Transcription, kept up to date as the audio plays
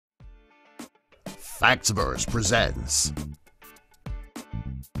Factsverse presents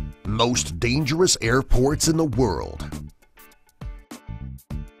Most Dangerous Airports in the World.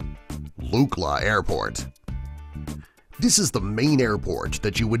 Lukla Airport. This is the main airport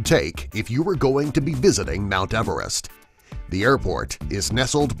that you would take if you were going to be visiting Mount Everest. The airport is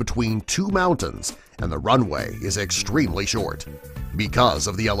nestled between two mountains and the runway is extremely short. Because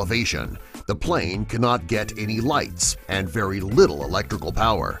of the elevation, the plane cannot get any lights and very little electrical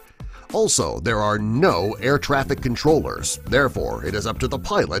power. Also, there are no air traffic controllers, therefore it is up to the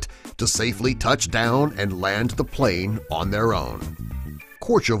pilot to safely touch down and land the plane on their own.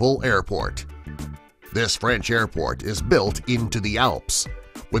 Courchevel Airport. This French airport is built into the Alps.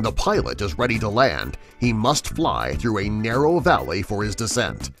 When the pilot is ready to land, he must fly through a narrow valley for his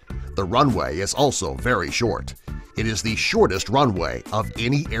descent. The runway is also very short. It is the shortest runway of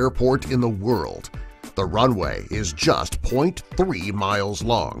any airport in the world. The runway is just 0.3 miles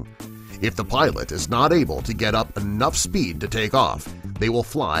long. If the pilot is not able to get up enough speed to take off, they will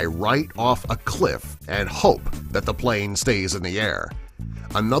fly right off a cliff and hope that the plane stays in the air.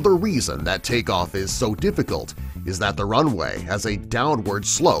 Another reason that takeoff is so difficult is that the runway has a downward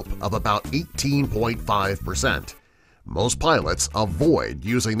slope of about 18.5%. Most pilots avoid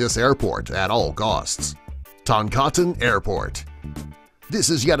using this airport at all costs. Tonkaten Airport. This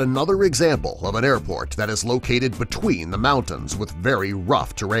is yet another example of an airport that is located between the mountains with very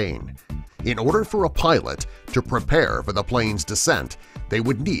rough terrain. In order for a pilot to prepare for the plane's descent, they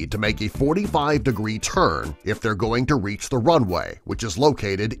would need to make a 45-degree turn if they're going to reach the runway, which is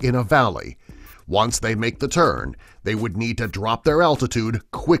located in a valley. Once they make the turn, they would need to drop their altitude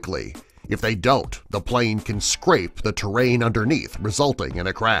quickly. If they don't, the plane can scrape the terrain underneath, resulting in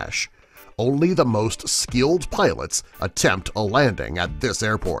a crash. Only the most skilled pilots attempt a landing at this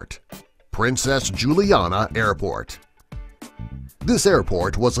airport. Princess Juliana Airport. This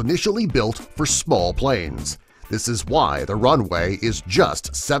airport was initially built for small planes. This is why the runway is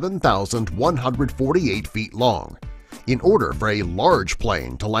just 7,148 feet long. In order for a large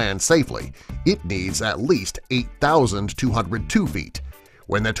plane to land safely, it needs at least 8,202 feet.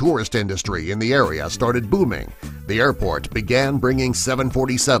 When the tourist industry in the area started booming, the airport began bringing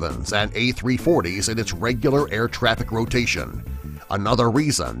 747s and A340s in its regular air traffic rotation. Another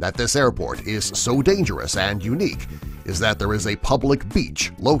reason that this airport is so dangerous and unique is that there is a public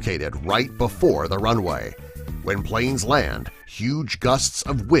beach located right before the runway. When planes land, huge gusts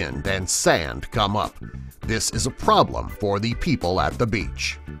of wind and sand come up. This is a problem for the people at the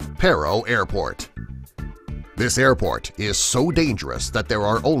beach. Paro Airport. This airport is so dangerous that there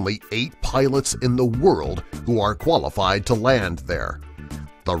are only 8 pilots in the world who are qualified to land there.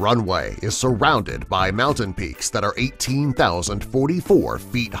 The runway is surrounded by mountain peaks that are 18,044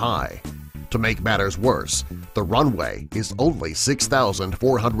 feet high. To make matters worse, the runway is only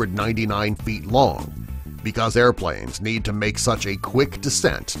 6,499 feet long. Because airplanes need to make such a quick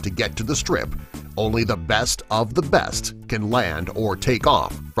descent to get to the strip, only the best of the best can land or take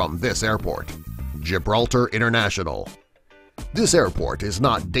off from this airport. Gibraltar International. This airport is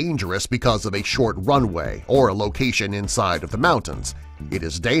not dangerous because of a short runway or a location inside of the mountains. It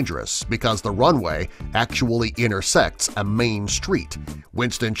is dangerous because the runway actually intersects a main street,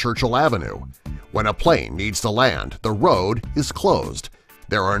 Winston Churchill Avenue. When a plane needs to land, the road is closed.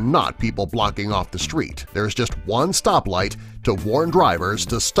 There are not people blocking off the street. There's just one stoplight to warn drivers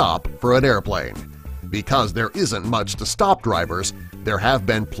to stop for an airplane. Because there isn't much to stop drivers, there have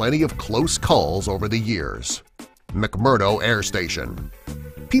been plenty of close calls over the years. McMurdo Air Station.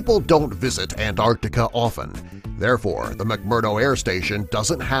 People don't visit Antarctica often. Therefore, the McMurdo Air Station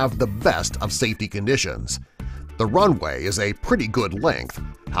doesn't have the best of safety conditions. The runway is a pretty good length.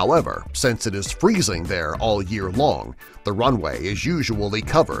 However, since it is freezing there all year long, the runway is usually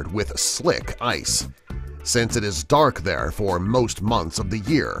covered with slick ice. Since it is dark there for most months of the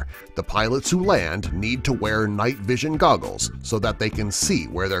year, the pilots who land need to wear night vision goggles so that they can see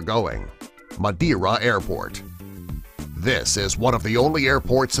where they're going. Madeira Airport. This is one of the only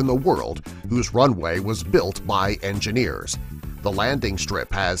airports in the world whose runway was built by engineers. The landing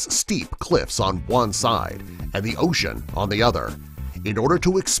strip has steep cliffs on one side and the ocean on the other. In order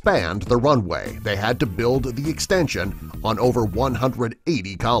to expand the runway, they had to build the extension on over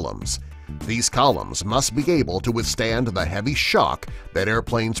 180 columns. These columns must be able to withstand the heavy shock that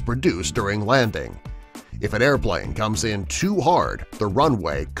airplanes produce during landing. If an airplane comes in too hard, the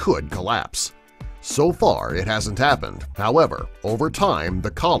runway could collapse. So far, it hasn't happened. However, over time,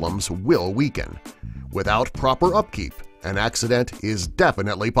 the columns will weaken. Without proper upkeep, an accident is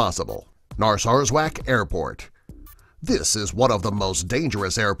definitely possible. Narsarsuaq Airport. This is one of the most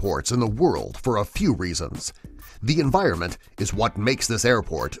dangerous airports in the world for a few reasons. The environment is what makes this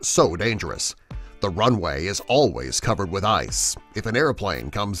airport so dangerous. The runway is always covered with ice. If an airplane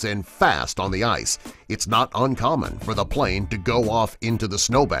comes in fast on the ice, it's not uncommon for the plane to go off into the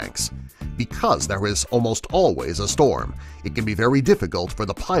snowbanks. Because there is almost always a storm, it can be very difficult for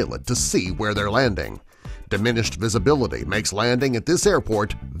the pilot to see where they're landing. Diminished visibility makes landing at this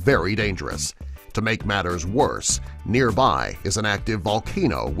airport very dangerous. To make matters worse, nearby is an active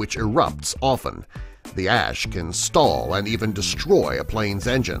volcano which erupts often. The ash can stall and even destroy a plane's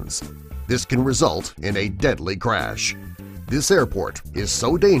engines. This can result in a deadly crash. This airport is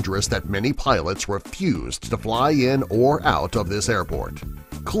so dangerous that many pilots refused to fly in or out of this airport.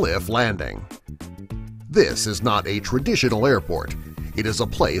 Cliff Landing. This is not a traditional airport. It is a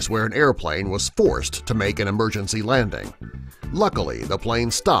place where an airplane was forced to make an emergency landing. Luckily, the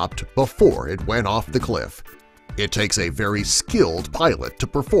plane stopped before it went off the cliff. It takes a very skilled pilot to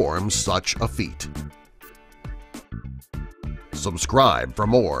perform such a feat. Subscribe for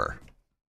more.